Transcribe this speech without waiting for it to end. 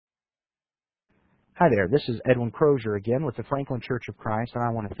Hi there, this is Edwin Crozier again with the Franklin Church of Christ, and I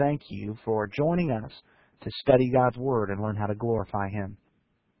want to thank you for joining us to study God's Word and learn how to glorify Him.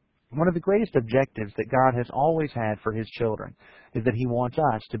 One of the greatest objectives that God has always had for His children is that He wants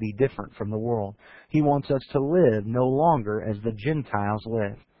us to be different from the world. He wants us to live no longer as the Gentiles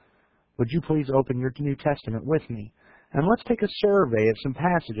live. Would you please open your New Testament with me? And let's take a survey of some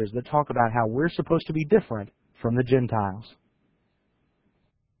passages that talk about how we're supposed to be different from the Gentiles.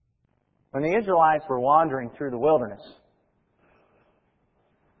 When the Israelites were wandering through the wilderness,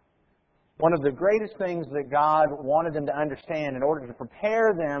 one of the greatest things that God wanted them to understand in order to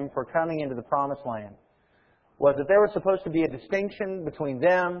prepare them for coming into the Promised Land was that there was supposed to be a distinction between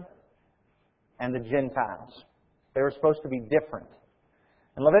them and the Gentiles. They were supposed to be different.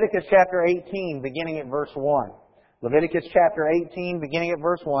 In Leviticus chapter 18, beginning at verse 1, Leviticus chapter 18, beginning at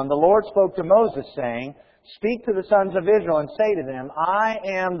verse 1, the Lord spoke to Moses, saying, "Speak to the sons of Israel and say to them, I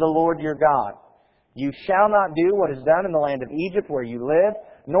am the Lord your God. You shall not do what is done in the land of Egypt where you live,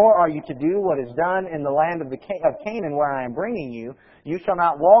 nor are you to do what is done in the land of Canaan where I am bringing you. You shall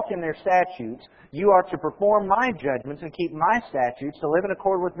not walk in their statutes. You are to perform my judgments and keep my statutes to live in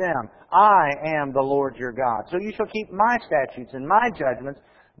accord with them. I am the Lord your God. So you shall keep my statutes and my judgments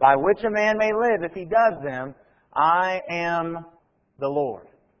by which a man may live if he does them. I am the Lord."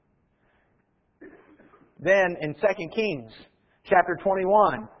 Then in 2 Kings chapter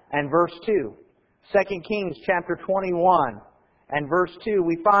 21 and verse 2, 2 Kings chapter 21 and verse 2,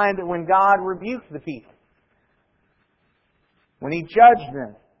 we find that when God rebuked the people, when He judged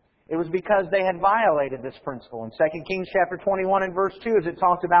them, it was because they had violated this principle. In 2 Kings chapter 21 and verse 2, as it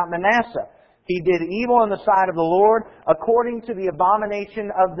talks about Manasseh, he did evil in the sight of the Lord according to the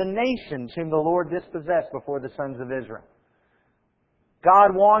abomination of the nations whom the Lord dispossessed before the sons of Israel.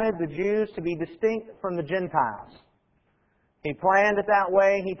 God wanted the Jews to be distinct from the Gentiles. He planned it that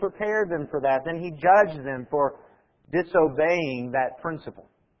way. He prepared them for that. Then He judged them for disobeying that principle.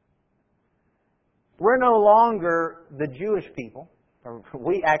 We're no longer the Jewish people.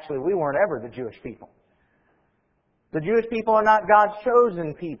 We weren't ever the Jewish people. The Jewish people are not God's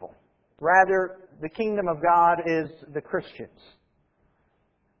chosen people. Rather, the kingdom of God is the Christians.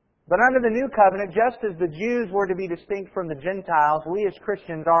 But under the New Covenant, just as the Jews were to be distinct from the Gentiles, we as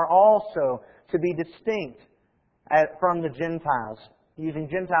Christians are also to be distinct from the Gentiles. Using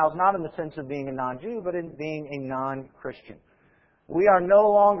Gentiles not in the sense of being a non-Jew, but in being a non-Christian. We are no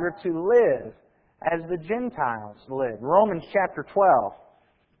longer to live as the Gentiles live. Romans chapter 12.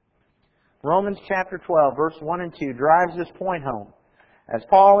 Romans chapter 12, verse 1 and 2 drives this point home. As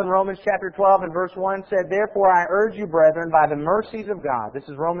Paul in Romans chapter 12 and verse 1 said, "Therefore I urge you, brethren, by the mercies of God," this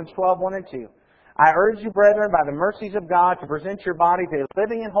is Romans 12, 1 and 2, "I urge you, brethren, by the mercies of God, to present your bodies a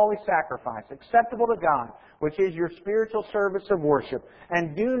living and holy sacrifice, acceptable to God, which is your spiritual service of worship.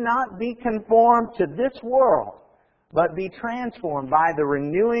 And do not be conformed to this world, but be transformed by the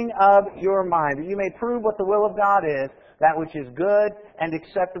renewing of your mind, that you may prove what the will of God is, that which is good and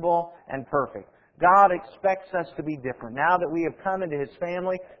acceptable and perfect." God expects us to be different. Now that we have come into His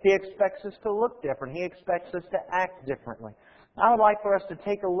family, He expects us to look different. He expects us to act differently. I would like for us to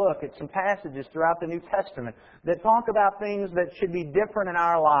take a look at some passages throughout the New Testament that talk about things that should be different in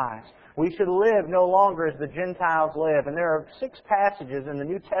our lives. We should live no longer as the Gentiles live. And there are 6 passages in the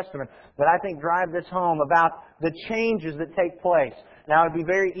New Testament that I think drive this home about the changes that take place. Now, it would be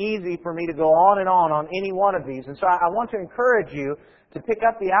very easy for me to go on and on any one of these. And so I want to encourage you to pick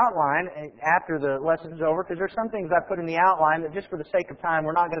up the outline after the lesson is over, because there's some things I put in the outline that just for the sake of time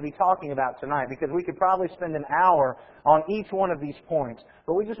we're not going to be talking about tonight, because we could probably spend an hour on each one of these points.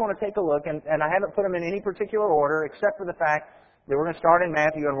 But we just want to take a look, and I haven't put them in any particular order except for the fact that we're going to start in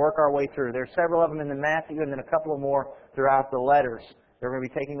Matthew and work our way through. There's several of them in the Matthew and then a couple of more throughout the letters that we're going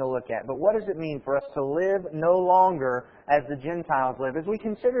to be taking a look at. But what does it mean for us to live no longer as the Gentiles live? As we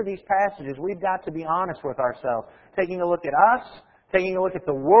consider these passages, we've got to be honest with ourselves, taking a look at us, taking a look at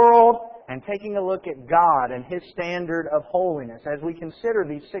the world, and taking a look at God and His standard of holiness. As we consider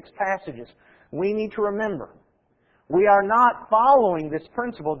these 6 passages, we need to remember, we are not following this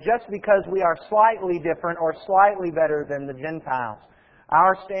principle just because we are slightly different or slightly better than the Gentiles.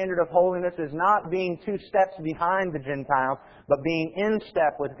 Our standard of holiness is not being 2 steps behind the Gentiles, but being in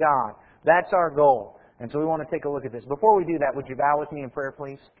step with God. That's our goal. And so we want to take a look at this. Before we do that, would you bow with me in prayer,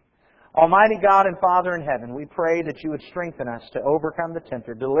 please? Almighty God and Father in heaven, we pray that You would strengthen us to overcome the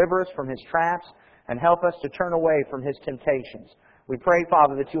tempter, deliver us from his traps, and help us to turn away from his temptations. We pray,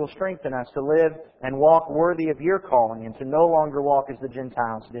 Father, that You will strengthen us to live and walk worthy of Your calling and to no longer walk as the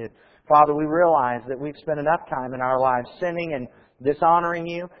Gentiles did. Father, we realize that we've spent enough time in our lives sinning and dishonoring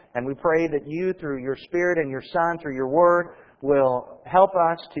You, and we pray that You, through Your Spirit and Your Son, through Your Word, will help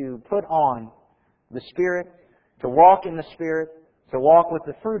us to put on the Spirit, to walk in the Spirit, to walk with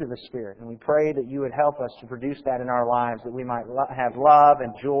the fruit of the Spirit. And we pray that you would help us to produce that in our lives, that we might have love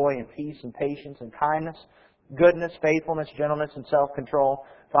and joy and peace and patience and kindness, goodness, faithfulness, gentleness, and self-control.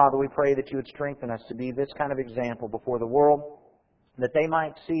 Father, we pray that you would strengthen us to be this kind of example before the world, that they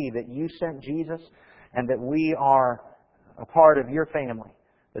might see that you sent Jesus and that we are a part of your family,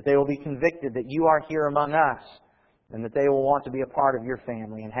 that they will be convicted that you are here among us, and that they will want to be a part of your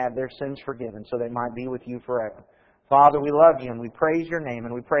family and have their sins forgiven so they might be with you forever. Father, we love you and we praise your name,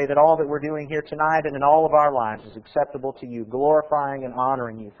 and we pray that all that we're doing here tonight and in all of our lives is acceptable to you, glorifying and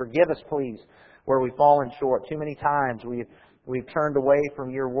honoring you. Forgive us, please, where we've fallen short. Too many times we've turned away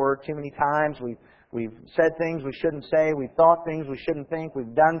from your word. Too many times we've said things we shouldn't say. We've thought things we shouldn't think.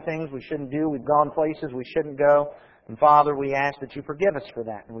 We've done things we shouldn't do. We've gone places we shouldn't go. And Father, we ask that you forgive us for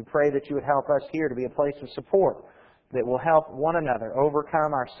that. And we pray that you would help us here to be a place of support that will help one another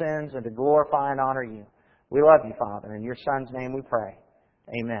overcome our sins and to glorify and honor you. We love you, Father. In your Son's name we pray.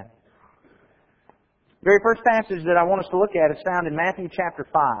 Amen. The very first passage that I want us to look at is found in Matthew chapter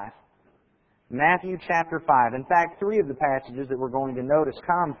 5. Matthew chapter 5. In fact, three of the passages that we're going to notice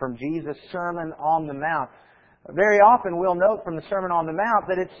come from Jesus' Sermon on the Mount. Very often we'll note from the Sermon on the Mount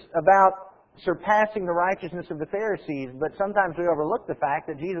that it's about surpassing the righteousness of the Pharisees, but sometimes we overlook the fact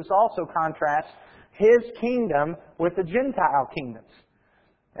that Jesus also contrasts His kingdom with the Gentile kingdoms.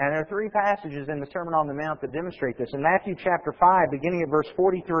 And there are three passages in the Sermon on the Mount that demonstrate this. In Matthew chapter 5, beginning at verse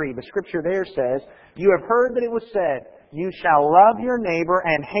 43, the Scripture there says, "You have heard that it was said, 'You shall love your neighbor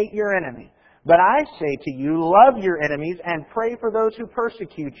and hate your enemy.' But I say to you, love your enemies and pray for those who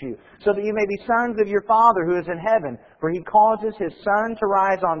persecute you, so that you may be sons of your Father who is in heaven. For He causes His sun to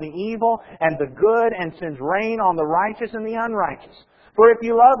rise on the evil and the good, and sends rain on the righteous and the unrighteous. For if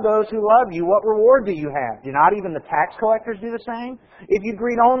you love those who love you, what reward do you have? Do not even the tax collectors do the same? If you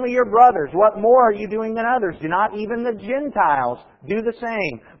greet only your brothers, what more are you doing than others? Do not even the Gentiles do the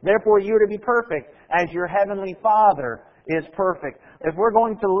same? Therefore you are to be perfect, as your heavenly Father is perfect." If we're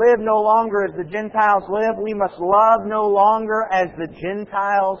going to live no longer as the Gentiles live, we must love no longer as the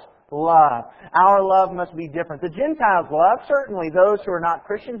Gentiles love. Our love must be different. The Gentiles love, certainly those who are not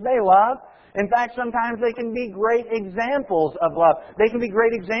Christians, they love. In fact, sometimes they can be great examples of love. They can be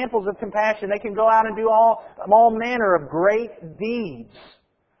great examples of compassion. They can go out and do all manner of great deeds,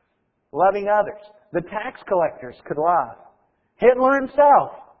 loving others. The tax collectors could love. Hitler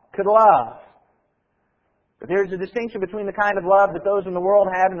himself could love. But there's a distinction between the kind of love that those in the world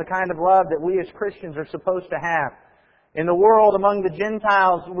have and the kind of love that we as Christians are supposed to have. In the world, among the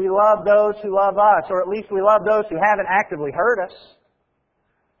Gentiles, we love those who love us, or at least we love those who haven't actively hurt us.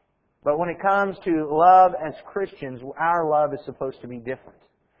 But when it comes to love as Christians, our love is supposed to be different.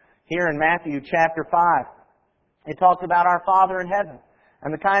 Here in Matthew chapter 5, it talks about our Father in heaven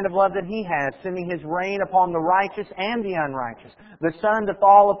and the kind of love that He has, sending His rain upon the righteous and the unrighteous, the sun to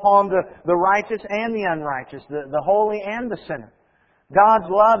fall upon the righteous and the unrighteous, the holy and the sinner. God's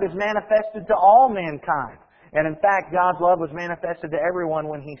love is manifested to all mankind. And in fact, God's love was manifested to everyone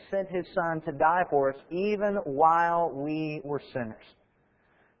when He sent His Son to die for us, even while we were sinners.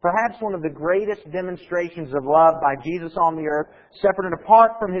 Perhaps one of the greatest demonstrations of love by Jesus on the earth, separate and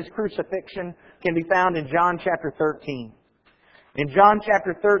apart from His crucifixion, can be found in John chapter 13. In John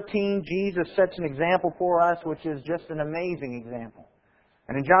chapter 13, Jesus sets an example for us, which is just an amazing example.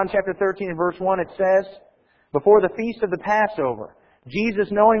 And in John chapter 13 and verse 1 it says, "Before the feast of the Passover,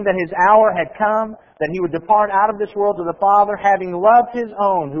 Jesus, knowing that His hour had come, that He would depart out of this world to the Father, having loved His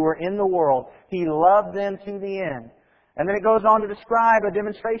own who were in the world, He loved them to the end." And then it goes on to describe a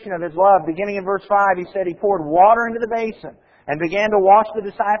demonstration of His love. Beginning in verse 5, He said He poured water into the basin and began to wash the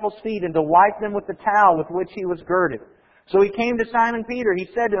disciples' feet and to wipe them with the towel with which He was girded. So He came to Simon Peter. He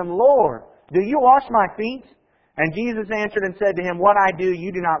said to him, "Lord, do you wash my feet?" And Jesus answered and said to him, "What I do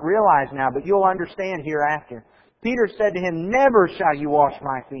you do not realize now, but you'll understand hereafter." Peter said to Him, "Never shall you wash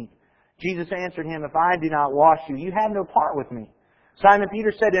my feet." Jesus answered him, "If I do not wash you, you have no part with me." Simon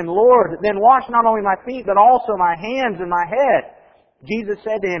Peter said to Him, "Lord, then wash not only my feet, but also my hands and my head." Jesus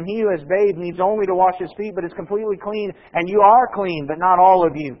said to him, "He who has bathed needs only to wash his feet, but is completely clean, and you are clean, but not all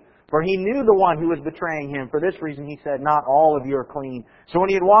of you." For He knew the one who was betraying Him. For this reason He said, "Not all of you are clean." So when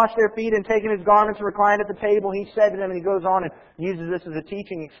He had washed their feet and taken His garments and reclined at the table, He said to them, and He goes on and uses this as a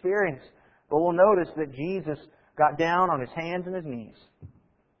teaching experience. But we'll notice that Jesus got down on His hands and His knees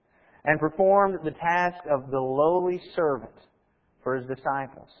and performed the task of the lowly servant for His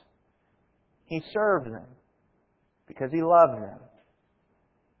disciples. He served them because He loved them.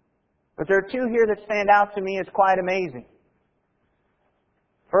 But there are two here that stand out to me as quite amazing.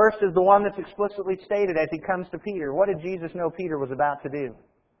 First is the one that's explicitly stated as He comes to Peter. What did Jesus know Peter was about to do?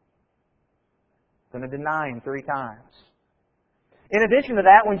 Going to deny Him 3 times. In addition to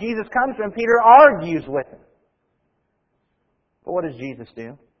that, when Jesus comes to him, Peter argues with him. But what does Jesus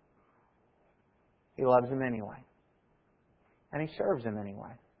do? He loves him anyway. And He serves him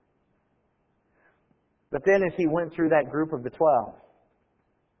anyway. But then as He went through that group of the 12,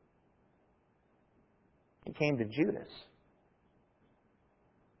 He came to Judas.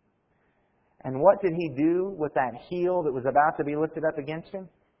 And what did He do with that heel that was about to be lifted up against Him?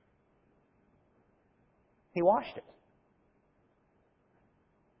 He washed it.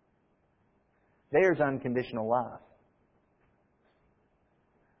 There's unconditional love.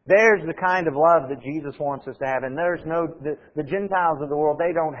 There's the kind of love that Jesus wants us to have. And the Gentiles of the world,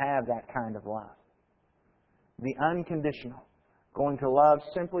 they don't have that kind of love. The unconditional. Going to love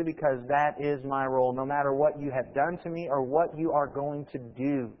simply because that is my role, no matter what you have done to me or what you are going to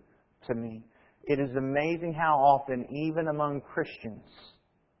do to me. It is amazing how often, even among Christians,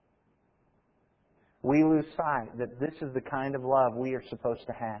 we lose sight that this is the kind of love we are supposed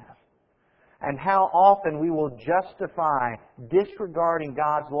to have. And how often we will justify disregarding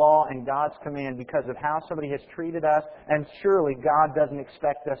God's law and God's command because of how somebody has treated us, and surely God doesn't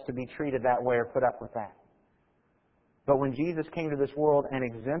expect us to be treated that way or put up with that. But when Jesus came to this world and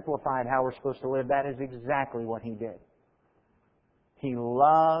exemplified how we're supposed to live, that is exactly what He did. He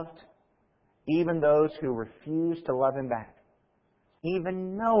loved even those who refused to love Him back.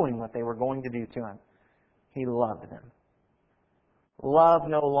 Even knowing what they were going to do to Him, He loved them. Love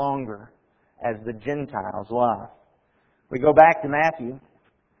no longer as the Gentiles love. We go back to Matthew.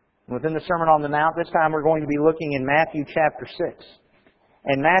 Within the Sermon on the Mount, this time we're going to be looking in Matthew chapter 6.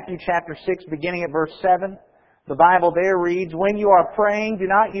 In Matthew chapter 6, beginning at verse 7, the Bible there reads, "When you are praying, do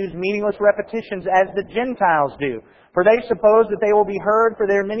not use meaningless repetitions as the Gentiles do, for they suppose that they will be heard for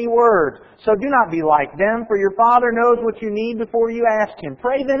their many words. So do not be like them, for your Father knows what you need before you ask Him.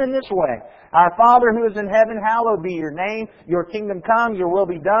 Pray then in this way, Our Father who is in heaven, hallowed be your name. Your kingdom come, your will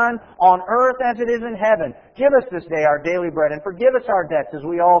be done, on earth as it is in heaven. Give us this day our daily bread, and forgive us our debts as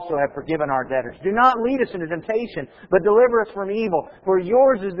we also have forgiven our debtors. Do not lead us into temptation, but deliver us from evil. For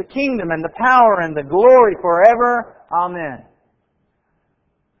yours is the kingdom and the power and the glory forever. Amen."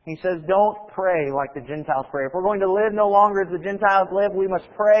 He says, don't pray like the Gentiles pray. If we're going to live no longer as the Gentiles live, we must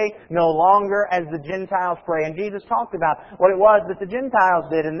pray no longer as the Gentiles pray. And Jesus talked about what it was that the Gentiles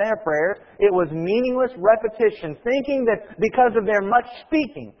did in their prayers. It was meaningless repetition, thinking that because of their much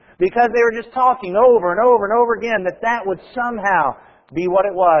speaking, because they were just talking over and over and over again, that would somehow be what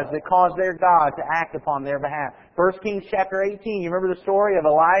it was that caused their God to act upon their behalf. 1 Kings chapter 18, you remember the story of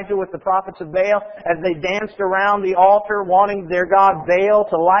Elijah with the prophets of Baal as they danced around the altar wanting their god Baal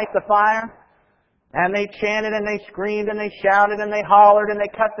to light the fire? And they chanted and they screamed and they shouted and they hollered and they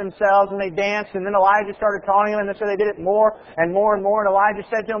cut themselves and they danced, and then Elijah started taunting them, and so they did it more and more and more, and Elijah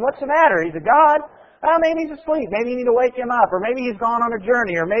said to him, "What's the matter? He's a god? Oh, maybe he's asleep. Maybe you need to wake him up, or maybe he's gone on a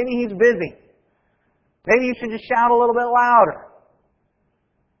journey, or maybe he's busy. Maybe you should just shout a little bit louder."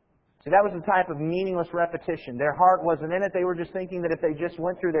 See, that was the type of meaningless repetition. Their heart wasn't in it. They were just thinking that if they just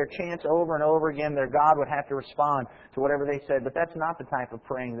went through their chants over and over again, their God would have to respond to whatever they said. But that's not the type of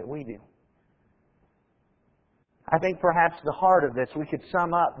praying that we do. I think perhaps the heart of this, we could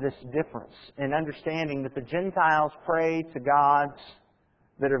sum up this difference in understanding that the Gentiles pray to gods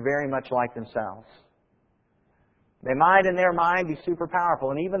that are very much like themselves. They might in their mind be super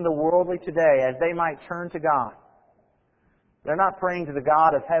powerful, and even the worldly today, as they might turn to God, they're not praying to the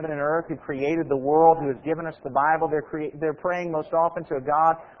God of heaven and earth who created the world, who has given us the Bible. They're praying most often to a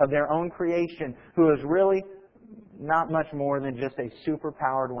God of their own creation who is really not much more than just a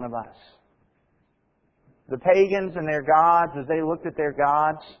superpowered one of us. The pagans and their gods, as they looked at their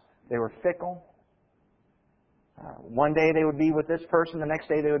gods, they were fickle. One day they would be with this person, the next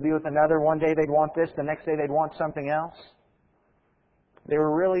day they would be with another. One day they'd want this, the next day they'd want something else. They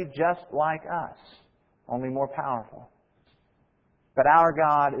were really just like us, only more powerful. But our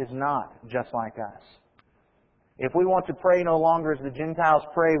God is not just like us. If we want to pray no longer as the Gentiles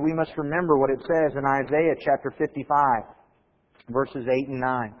pray, we must remember what it says in Isaiah chapter 55, verses 8 and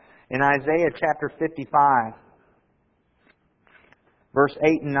 9. In Isaiah chapter 55, verse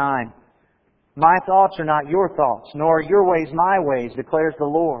 8 and 9. "My thoughts are not your thoughts, nor are your ways my ways, declares the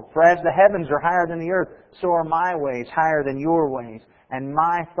Lord. For as the heavens are higher than the earth, so are my ways higher than your ways, and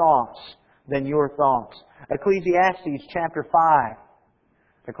my thoughts than your thoughts." Ecclesiastes chapter 5.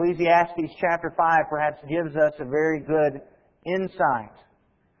 Ecclesiastes chapter 5 perhaps gives us a very good insight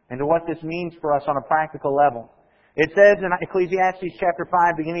into what this means for us on a practical level. It says in Ecclesiastes chapter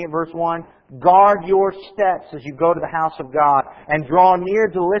 5, beginning at verse 1, "Guard your steps as you go to the house of God, and draw near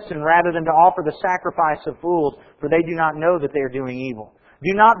to listen rather than to offer the sacrifice of fools, for they do not know that they are doing evil.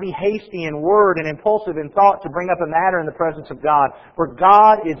 Do not be hasty in word and impulsive in thought to bring up a matter in the presence of God. For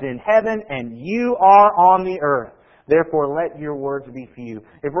God is in heaven and you are on the earth. Therefore, let your words be few.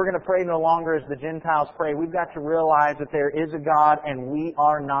 If we're going to pray no longer as the Gentiles pray, we've got to realize that there is a God and we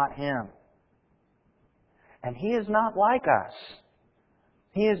are not Him. And He is not like us.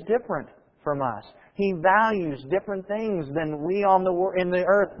 He is different from us. He values different things than we in the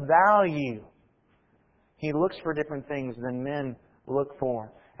earth value. He looks for different things than men look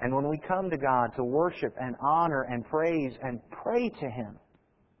for. And when we come to God to worship and honor and praise and pray to Him,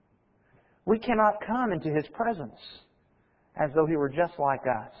 we cannot come into His presence as though He were just like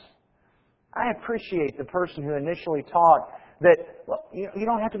us. I appreciate the person who initially taught that, well, you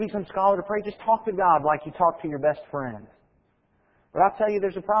don't have to be some scholar to pray, just talk to God like you talk to your best friend. But I'll tell you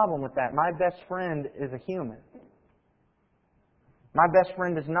there's a problem with that. My best friend is a human. My best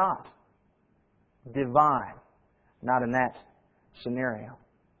friend is not divine. Not in that scenario.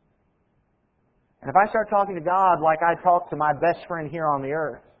 And if I start talking to God like I talk to my best friend here on the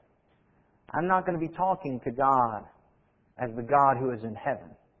earth, I'm not going to be talking to God as the God who is in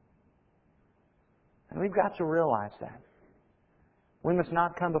heaven. And we've got to realize that. We must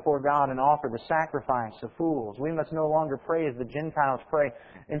not come before God and offer the sacrifice of fools. We must no longer pray as the Gentiles pray.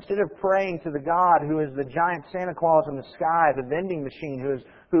 Instead of praying to the God who is the giant Santa Claus in the sky, the vending machine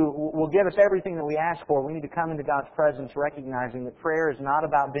who will give us everything that we ask for, we need to come into God's presence recognizing that prayer is not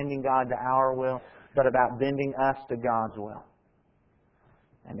about bending God to our will, but about bending us to God's will.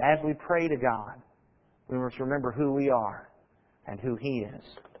 And as we pray to God, we must remember who we are and who He is.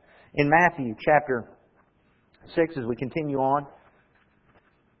 In Matthew chapter 6, as we continue on,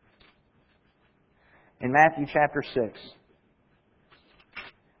 in Matthew chapter 6,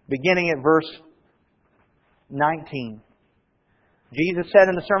 beginning at verse 19. Jesus said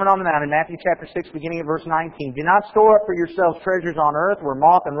in the Sermon on the Mount, in Matthew chapter 6, beginning at verse 19, Do not store up for yourselves treasures on earth, where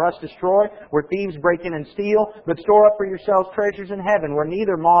moth and rust destroy, where thieves break in and steal, but store up for yourselves treasures in heaven, where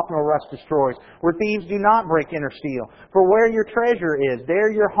neither moth nor rust destroys, where thieves do not break in or steal. For where your treasure is, there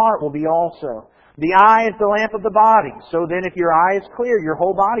your heart will be also. The eye is the lamp of the body. So then if your eye is clear, your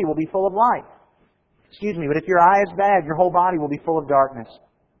whole body will be full of light. But if your eye is bad, your whole body will be full of darkness.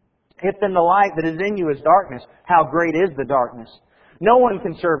 If then the light that is in you is darkness, how great is the darkness? No one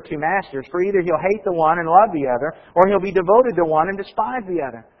can serve two masters, for either he'll hate the one and love the other, or he'll be devoted to one and despise the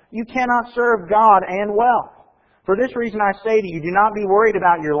other. You cannot serve God and wealth. For this reason I say to you, do not be worried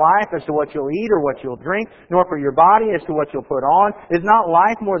about your life as to what you'll eat or what you'll drink, nor for your body as to what you'll put on. Is not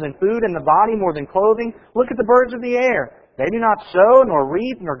life more than food, and the body more than clothing? Look at the birds of the air. They do not sow, nor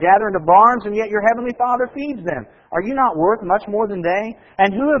reap, nor gather into barns, and yet your heavenly Father feeds them. Are you not worth much more than they?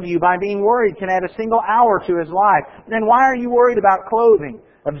 And who of you, by being worried, can add a single hour to his life? Then why are you worried about clothing?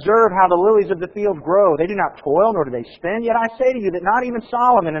 Observe how the lilies of the field grow. They do not toil, nor do they spin. Yet I say to you that not even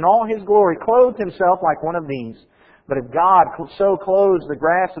Solomon in all his glory clothed himself like one of these. But if God so clothes the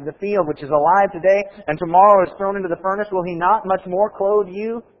grass of the field, which is alive today, and tomorrow is thrown into the furnace, will He not much more clothe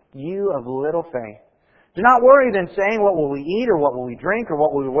you, you of little faith? Do not worry then, saying, what will we eat, or what will we drink, or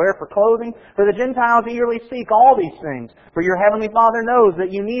what will we wear for clothing? For the Gentiles eagerly seek all these things. For your heavenly Father knows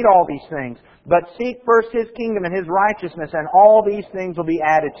that you need all these things. But seek first His kingdom and His righteousness, and all these things will be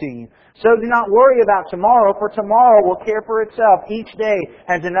added to you. So do not worry about tomorrow, for tomorrow will care for itself. Each day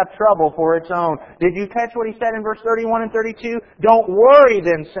has enough trouble for its own. Did you catch what He said in verse 31 and 32? Don't worry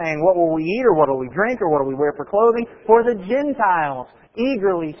then, saying, what will we eat, or what will we drink, or what will we wear for clothing? For the Gentiles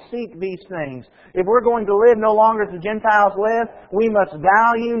eagerly seek these things. If we're going to live no longer as the Gentiles live, we must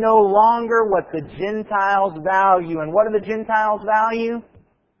value no longer what the Gentiles value. And what do the Gentiles value?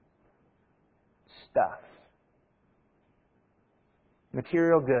 Stuff.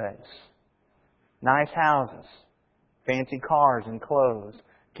 Material goods. Nice houses. Fancy cars and clothes.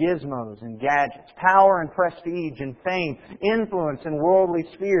 Gizmos and gadgets. Power and prestige and fame. Influence in worldly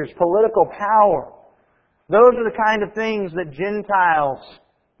spheres. Political power. Those are the kind of things that Gentiles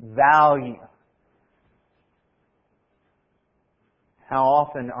value. How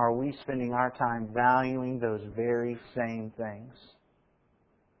often are we spending our time valuing those very same things?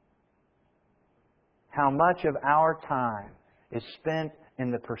 How much of our time is spent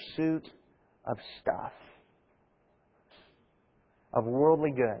in the pursuit of stuff, of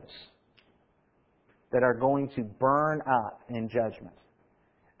worldly goods that are going to burn up in judgment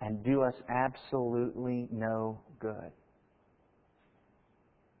and do us absolutely no good?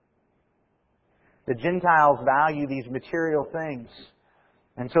 The Gentiles value these material things,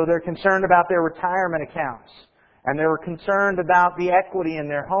 and so they're concerned about their retirement accounts, and they're concerned about the equity in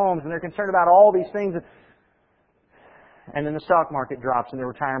their homes, and they're concerned about all these things. And then the stock market drops and their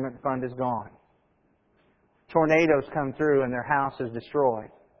retirement fund is gone. tornadoes come through and their house is destroyed.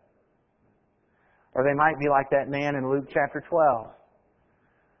 Or they might be like that man in Luke chapter 12,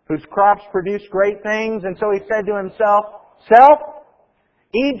 whose crops produced great things, and so he said to himself, "Self,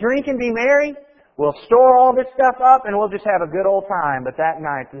 eat, drink, and be merry. We'll store all this stuff up and we'll just have a good old time." But that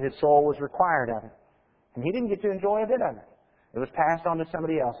night his soul was required of it. And he didn't get to enjoy a bit of it. It was passed on to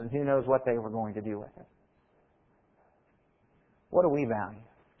somebody else, and who knows what they were going to do with it. What do we value?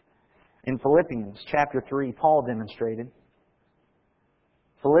 In Philippians chapter 3, Paul demonstrated.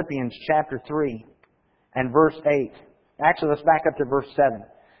 Philippians chapter 3 and verse 8. Actually, let's back up to verse 7.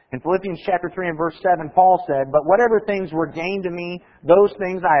 In Philippians chapter 3 and verse 7, Paul said, "But whatever things were gained to me, those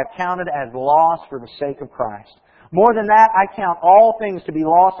things I have counted as loss for the sake of Christ. More than that, I count all things to be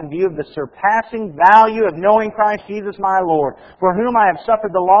lost in view of the surpassing value of knowing Christ Jesus my Lord, for whom I have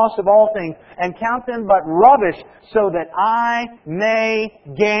suffered the loss of all things, and count them but rubbish, so that I may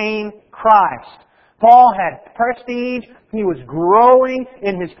gain Christ." Paul had prestige. He was growing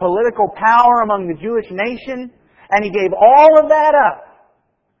in his political power among the Jewish nation, and he gave all of that up.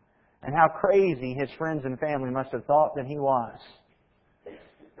 And how crazy his friends and family must have thought that he was.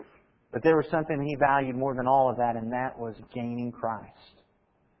 But there was something he valued more than all of that, and that was gaining Christ.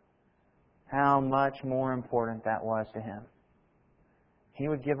 How much more important that was to him. He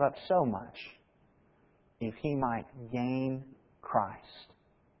would give up so much if he might gain Christ.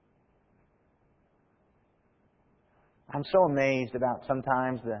 I'm so amazed about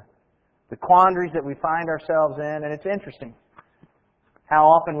sometimes the quandaries that we find ourselves in, and it's interesting how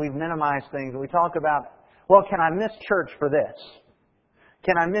often we've minimized things. We talk about, well, can I miss church for this?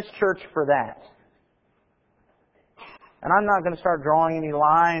 Can I miss church for that? And I'm not going to start drawing any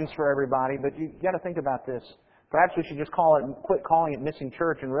lines for everybody, but you've got to think about this. Perhaps we should just quit calling it missing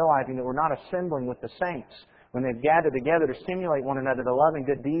church and realizing that we're not assembling with the saints when they've gathered together to stimulate one another to love and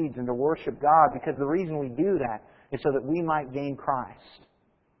good deeds and to worship God, because the reason we do that is so that we might gain Christ.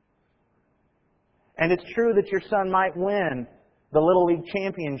 And it's true that your son might win the Little League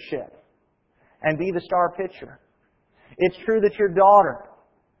championship and be the star pitcher. It's true that your daughter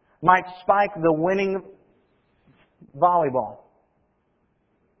might spike the winning volleyball.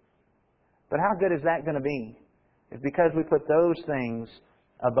 But how good is that going to be? It's because we put those things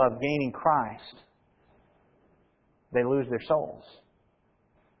above gaining Christ, they lose their souls.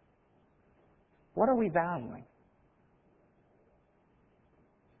 What are we valuing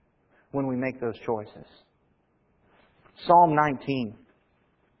when we make those choices? Psalm 19.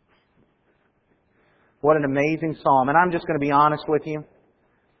 What an amazing psalm. And I'm just going to be honest with you.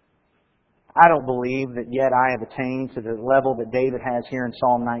 I don't believe that yet I have attained to the level that David has here in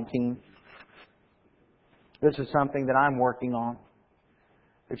Psalm 19. This is something that I'm working on.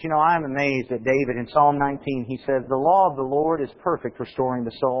 But I'm amazed at David. In Psalm 19, he says, "The law of the Lord is perfect, restoring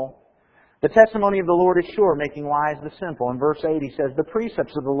the soul. The testimony of the Lord is sure, making wise the simple." In verse 8 he says, "The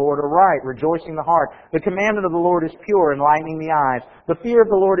precepts of the Lord are right, rejoicing the heart. The commandment of the Lord is pure, enlightening the eyes. The fear of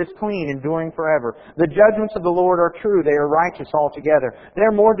the Lord is clean, enduring forever. The judgments of the Lord are true, they are righteous altogether. They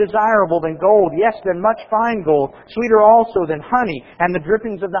are more desirable than gold, yes, than much fine gold, sweeter also than honey, and the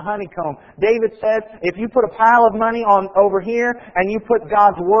drippings of the honeycomb." David said, if you put a pile of money on over here, and you put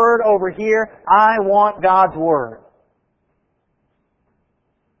God's Word over here, I want God's Word.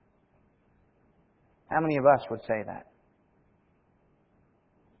 How many of us would say that?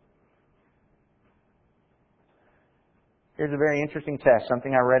 Here's a very interesting test,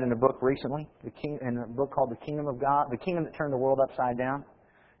 something I read in a book recently, in a book called The Kingdom of God, The Kingdom That Turned the World Upside Down.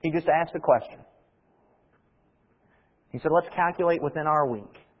 He just asked a question. He said, let's calculate within our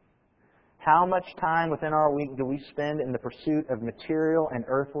week. How much time within our week do we spend in the pursuit of material and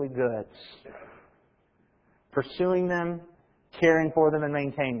earthly goods? Pursuing them, caring for them, and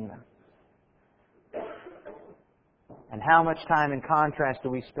maintaining them. And how much time, in contrast, do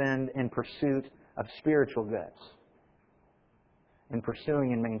we spend in pursuit of spiritual goods? In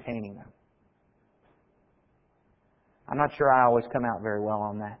pursuing and maintaining them? I'm not sure I always come out very well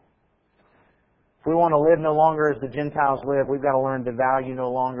on that. If we want to live no longer as the Gentiles live, we've got to learn to value no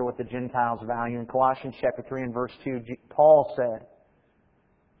longer what the Gentiles value. In Colossians chapter 3 and verse 2, Paul said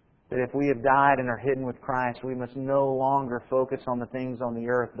that if we have died and are hidden with Christ, we must no longer focus on the things on the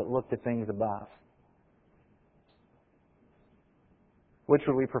earth, but look to things above. Which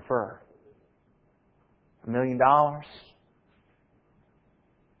would we prefer? $1 million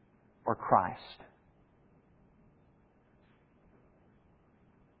or Christ?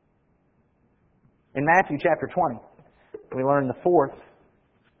 In Matthew chapter 20, we learn the fourth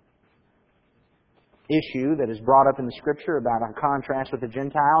issue that is brought up in the Scripture about our contrast with the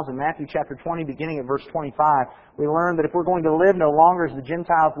Gentiles. In Matthew chapter 20, beginning at verse 25, we learn that if we're going to live no longer as the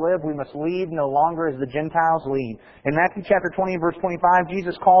Gentiles live, we must lead no longer as the Gentiles lead. In Matthew chapter 20 and verse 25,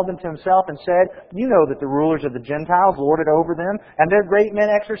 Jesus called them to Himself and said, "You know that the rulers of the Gentiles lord it over them, and their great men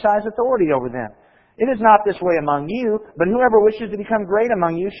exercise authority over them. It is not this way among you, but whoever wishes to become great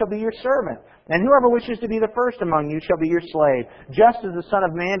among you shall be your servant. And whoever wishes to be the first among you shall be your slave. Just as the Son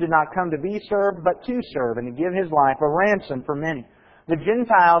of Man did not come to be served, but to serve, and to give His life a ransom for many." The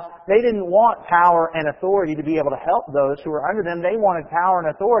Gentiles, they didn't want power and authority to be able to help those who were under them. They wanted power and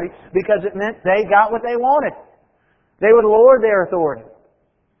authority because it meant they got what they wanted. They would lord their authority.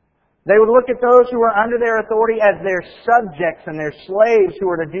 They would look at those who were under their authority as their subjects and their slaves who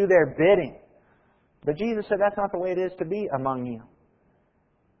were to do their bidding. But Jesus said that's not the way it is to be among you.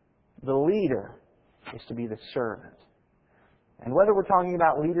 The leader is to be the servant. And whether we're talking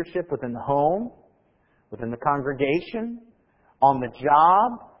about leadership within the home, within the congregation, on the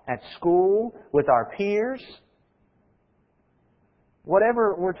job, at school, with our peers,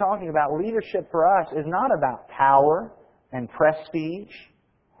 whatever we're talking about, leadership for us is not about power and prestige.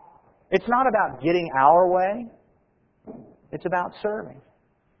 It's not about getting our way. It's about serving.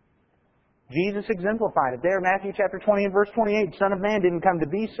 Jesus exemplified it there in Matthew chapter 20 and verse 28. The Son of Man didn't come to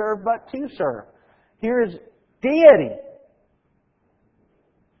be served, but to serve. Here is deity.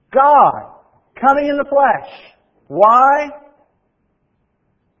 God coming in the flesh. Why?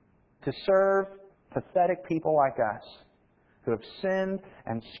 To serve pathetic people like us who have sinned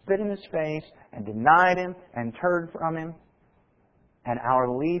and spit in His face and denied Him and turned from Him. And our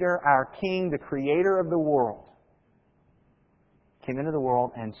leader, our King, the Creator of the world, came into the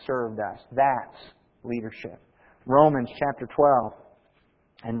world and served us. That's leadership. Romans chapter 12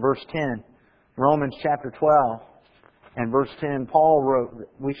 and verse 10. Romans chapter 12 and verse 10, Paul wrote that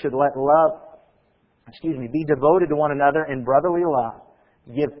we should be devoted to one another in brotherly love.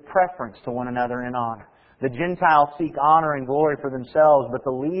 Give preference to one another in honor. The Gentiles seek honor and glory for themselves, but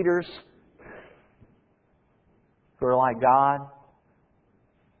the leaders who are like God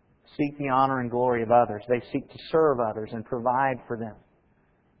seek the honor and glory of others. They seek to serve others and provide for them,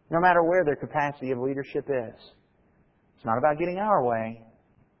 no matter where their capacity of leadership is. It's not about getting our way.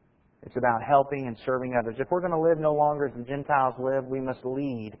 It's about helping and serving others. If we're going to live no longer as the Gentiles live, we must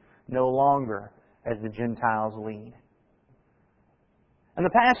lead no longer as the Gentiles lead. And the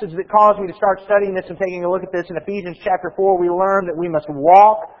passage that caused me to start studying this and taking a look at this in Ephesians chapter 4, we learn that we must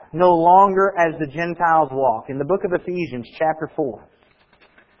walk no longer as the Gentiles walk. In the book of Ephesians chapter 4.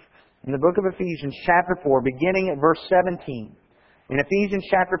 In the book of Ephesians chapter 4, beginning at verse 17. In Ephesians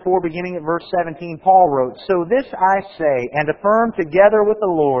chapter 4, beginning at verse 17, Paul wrote, "So this I say, and affirm together with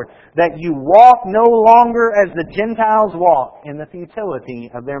the Lord, that you walk no longer as the Gentiles walk, in the futility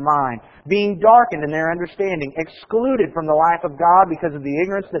of their mind, being darkened in their understanding, excluded from the life of God because of the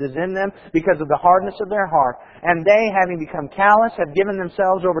ignorance that is in them, because of the hardness of their heart. And they, having become callous, have given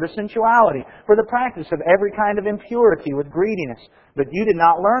themselves over to sensuality, for the practice of every kind of impurity with greediness. But you did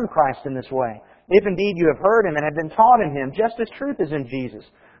not learn Christ in this way. If indeed you have heard Him and have been taught in Him, just as truth is in Jesus,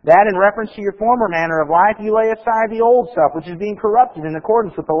 that in reference to your former manner of life you lay aside the old self, which is being corrupted in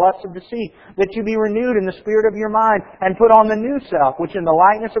accordance with the lusts of deceit, that you be renewed in the spirit of your mind, and put on the new self, which in the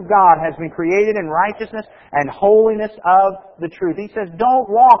likeness of God has been created in righteousness and holiness of the truth." He says, don't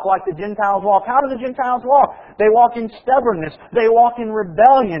walk like the Gentiles walk. How do the Gentiles walk? They walk in stubbornness. They walk in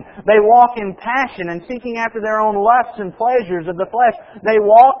rebellion. They walk in passion and seeking after their own lusts and pleasures of the flesh. They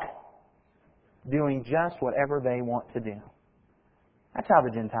walk doing just whatever they want to do. That's how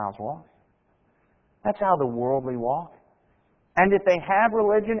the Gentiles walk. That's how the worldly walk. And if they have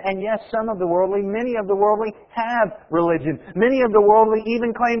religion, and yes, some of the worldly, many of the worldly have religion. Many of the worldly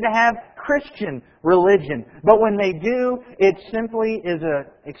even claim to have Christian religion. But when they do, it simply is an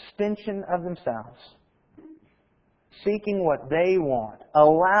extension of themselves. Seeking what they want.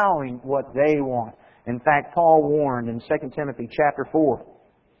 Allowing what they want. In fact, Paul warned in 2 Timothy chapter 4.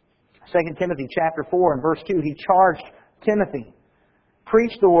 2 Timothy chapter 4 and verse 2, he charged Timothy,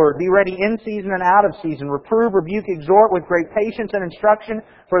 "Preach the word, be ready in season and out of season, reprove, rebuke, exhort with great patience and instruction,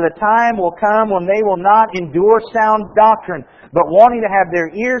 for the time will come when they will not endure sound doctrine, but wanting to have their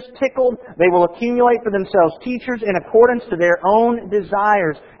ears tickled, they will accumulate for themselves teachers in accordance to their own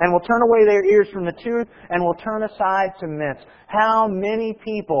desires, and will turn away their ears from the truth, and will turn aside to myths." How many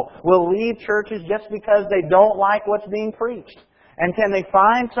people will leave churches just because they don't like what's being preached? And can they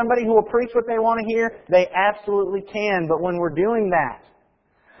find somebody who will preach what they want to hear? They absolutely can. But when we're doing that,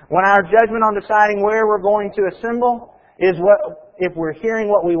 when our judgment on deciding where we're going to assemble is if we're hearing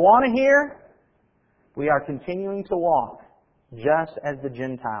what we want to hear, we are continuing to walk just as the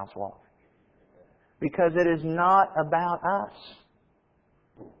Gentiles walk. Because it is not about us.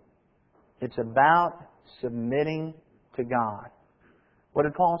 It's about submitting to God. What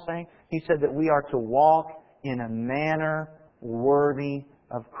did Paul say? He said that we are to walk in a manner worthy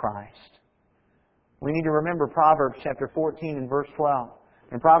of Christ. We need to remember Proverbs chapter 14 and verse 12.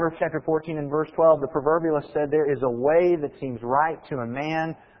 In Proverbs chapter 14 and verse 12, the proverbialist said, there is a way that seems right to a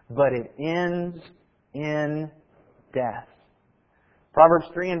man, but it ends in death. Proverbs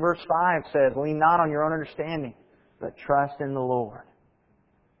 3 and verse 5 says, lean not on your own understanding, but trust in the Lord.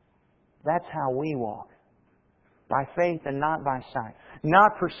 That's how we walk. By faith and not by sight.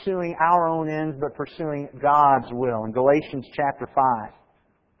 Not pursuing our own ends, but pursuing God's will. In Galatians chapter 5.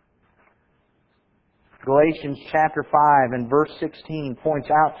 Galatians chapter 5 and verse 16 points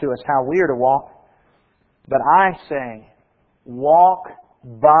out to us how we are to walk. But I say, walk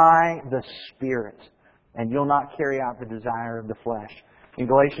by the Spirit, and you'll not carry out the desire of the flesh. In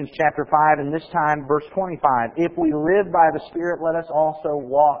Galatians chapter 5, and this time verse 25, if we live by the Spirit, let us also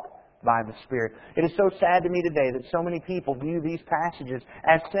walk by the Spirit. It is so sad to me today that so many people view these passages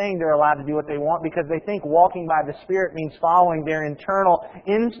as saying they're allowed to do what they want because they think walking by the Spirit means following their internal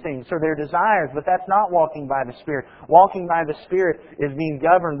instincts or their desires, but that's not walking by the Spirit. Walking by the Spirit is being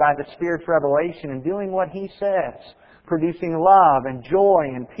governed by the Spirit's revelation and doing what He says, producing love and joy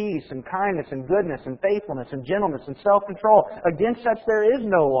and peace and kindness and goodness and faithfulness and gentleness and self-control. Against such there is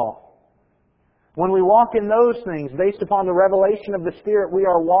no law. When we walk in those things, based upon the revelation of the Spirit, we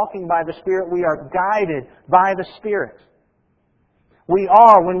are walking by the Spirit. We are guided by the Spirit. We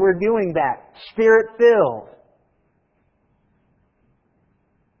are, when we're doing that, Spirit-filled.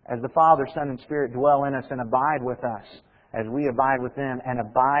 As the Father, Son, and Spirit dwell in us and abide with us, as we abide with them and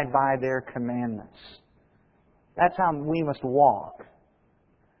abide by their commandments. That's how we must walk.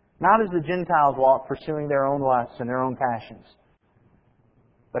 Not as the Gentiles walk, pursuing their own lusts and their own passions,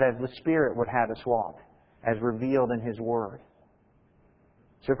 but as the Spirit would have us walk, as revealed in His Word.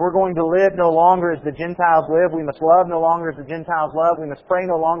 So if we're going to live no longer as the Gentiles live, we must love no longer as the Gentiles love, we must pray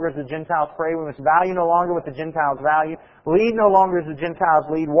no longer as the Gentiles pray, we must value no longer what the Gentiles value, lead no longer as the Gentiles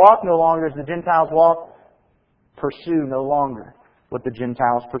lead, walk no longer as the Gentiles walk, pursue no longer what the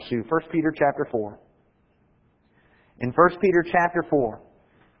Gentiles pursue. 1 Peter chapter 4. In 1 Peter chapter 4,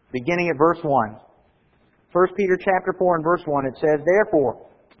 beginning at verse 1, 1 Peter chapter 4 and verse 1, it says, therefore,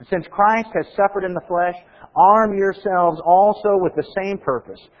 since Christ has suffered in the flesh, arm yourselves also with the same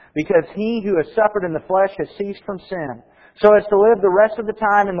purpose, because He who has suffered in the flesh has ceased from sin, so as to live the rest of the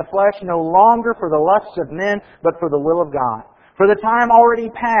time in the flesh no longer for the lusts of men, but for the will of God. For the time already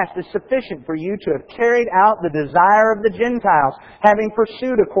past is sufficient for you to have carried out the desire of the Gentiles, having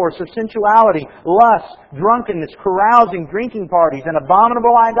pursued a course of sensuality, lust, drunkenness, carousing, drinking parties, and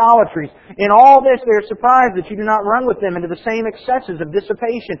abominable idolatries. In all this they are surprised that you do not run with them into the same excesses of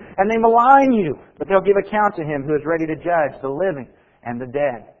dissipation, and they malign you. But they'll give account to Him who is ready to judge the living and the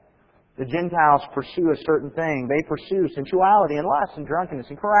dead. The Gentiles pursue a certain thing. They pursue sensuality and lust and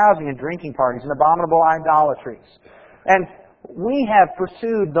drunkenness and carousing and drinking parties and abominable idolatries. And we have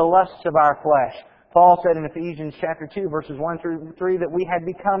pursued the lusts of our flesh. Paul said in Ephesians chapter 2, verses 1 through 3, that we had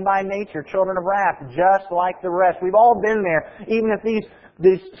become by nature children of wrath, just like the rest. We've all been there. Even if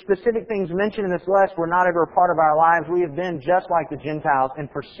these specific things mentioned in this list were not ever a part of our lives, we have been just like the Gentiles in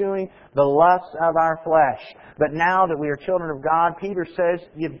pursuing the lusts of our flesh. But now that we are children of God, Peter says,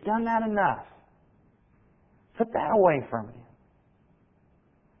 you've done that enough. Put that away from you.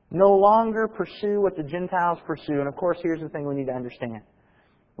 No longer pursue what the Gentiles pursue. And of course, here's the thing we need to understand.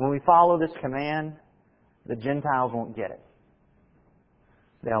 When we follow this command, the Gentiles won't get it.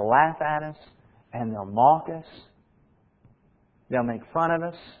 They'll laugh at us and they'll mock us. They'll make fun of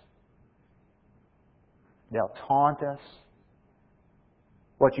us. They'll taunt us.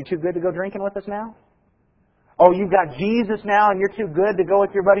 What, you too good to go drinking with us now? Oh, you've got Jesus now and you're too good to go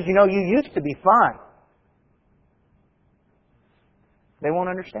with your buddies? You know, you used to be fun. They won't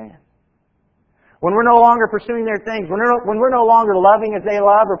understand. When we're no longer pursuing their things, when we're no longer loving as they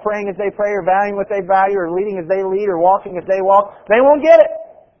love, or praying as they pray, or valuing what they value, or leading as they lead, or walking as they walk, they won't get it.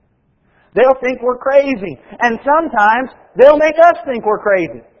 They'll think we're crazy. And sometimes they'll make us think we're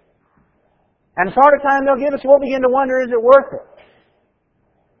crazy. And the sort of time they'll give us, we'll begin to wonder, is it worth it?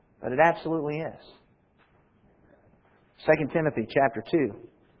 But it absolutely is. 2 Timothy chapter 2.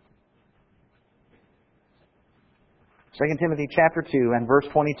 2 Timothy chapter 2 and verse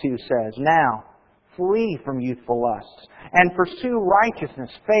 22 says, now, flee from youthful lusts, and pursue righteousness,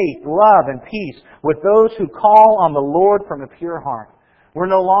 faith, love, and peace with those who call on the Lord from a pure heart. We're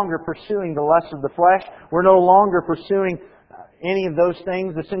no longer pursuing the lusts of the flesh. We're no longer pursuing any of those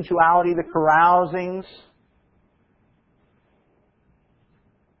things, the sensuality, the carousings.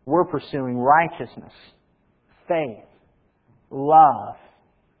 We're pursuing righteousness, faith, love,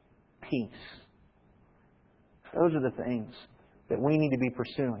 peace. Those are the things that we need to be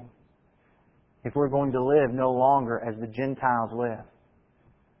pursuing if we're going to live no longer as the Gentiles live.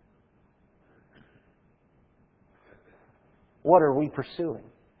 What are we pursuing?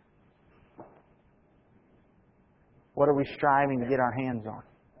 What are we striving to get our hands on?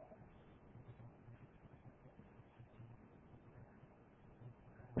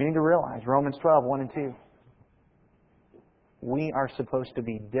 We need to realize Romans 12, 1 and 2. We are supposed to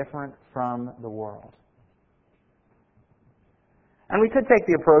be different from the world. And we could take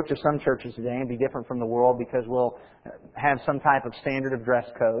the approach of some churches today and be different from the world because we'll have some type of standard of dress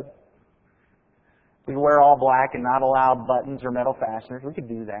code. We can wear all black and not allow buttons or metal fasteners. We could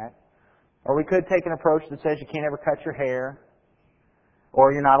do that. Or we could take an approach that says you can't ever cut your hair,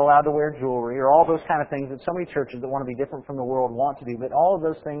 or you're not allowed to wear jewelry, or all those kind of things that so many churches that want to be different from the world want to do. But all of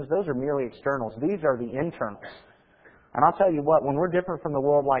those things, those are merely externals. These are the internals. And I'll tell you what, when we're different from the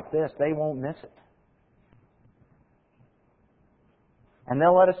world like this, they won't miss it. And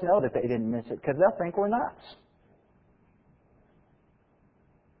they'll let us know that they didn't miss it because they'll think we're nuts.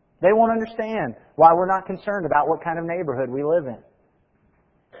 They won't understand why we're not concerned about what kind of neighborhood we live in.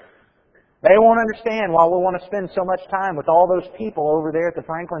 They won't understand why we want to spend so much time with all those people over there at the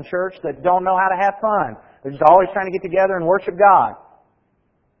Franklin Church that don't know how to have fun. They're just always trying to get together and worship God.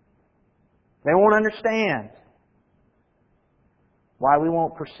 They won't understand why we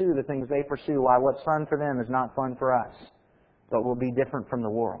won't pursue the things they pursue, why what's fun for them is not fun for us, but will be different from the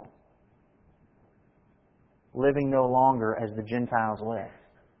world. Living no longer as the Gentiles live.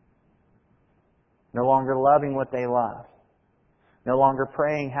 No longer loving what they love. No longer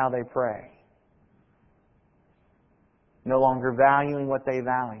praying how they pray. No longer valuing what they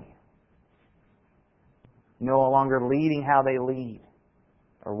value. No longer leading how they lead.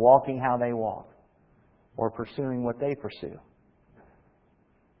 Or walking how they walk. Or pursuing what they pursue.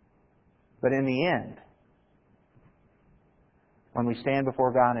 But in the end, when we stand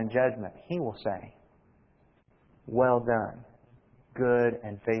before God in judgment, He will say, "Well done, good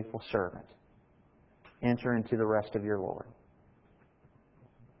and faithful servant. Enter into the rest of your Lord."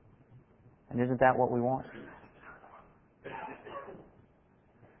 And isn't that what we want?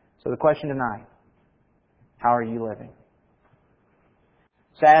 So the question tonight, how are you living?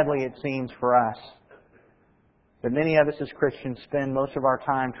 Sadly, it seems for us that many of us as Christians spend most of our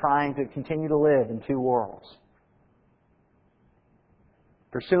time trying to continue to live in two worlds.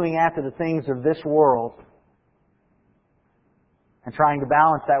 Pursuing after the things of this world and trying to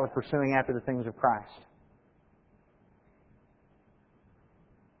balance that with pursuing after the things of Christ.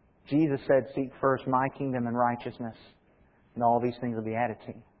 Jesus said, "Seek first my kingdom and righteousness, and all these things will be added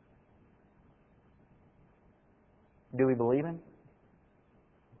to you." Do we believe Him?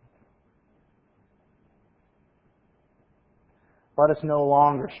 Let us no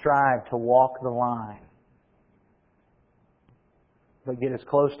longer strive to walk the line, but get as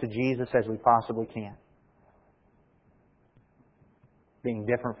close to Jesus as we possibly can, being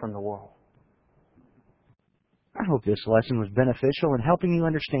different from the world. I hope this lesson was beneficial in helping you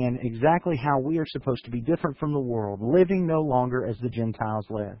understand exactly how we are supposed to be different from the world, living no longer as the Gentiles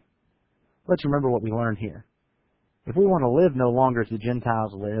live. Let's remember what we learned here. If we want to live no longer as the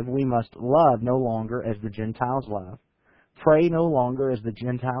Gentiles live, we must love no longer as the Gentiles love, pray no longer as the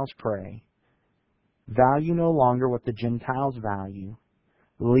Gentiles pray, value no longer what the Gentiles value,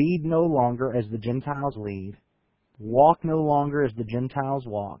 lead no longer as the Gentiles lead, walk no longer as the Gentiles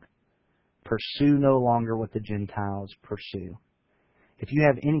walk, pursue no longer what the Gentiles pursue. If you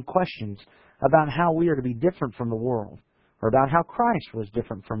have any questions about how we are to be different from the world, or about how Christ was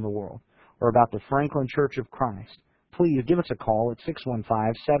different from the world, or about the Franklin Church of Christ, please give us a call at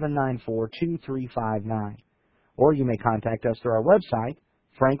 615-794-2359. Or you may contact us through our website,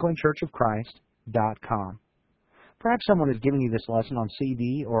 franklinchurchofchrist.com. Perhaps someone has given you this lesson on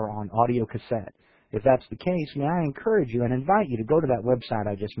CD or on audio cassette. If that's the case, may I encourage you and invite you to go to that website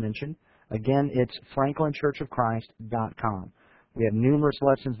I just mentioned. Again, it's franklinchurchofchrist.com. We have numerous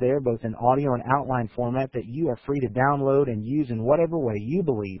lessons there, both in audio and outline format, that you are free to download and use in whatever way you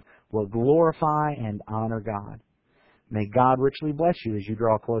believe will glorify and honor God. May God richly bless you as you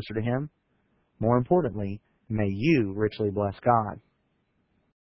draw closer to Him. More importantly, may you richly bless God.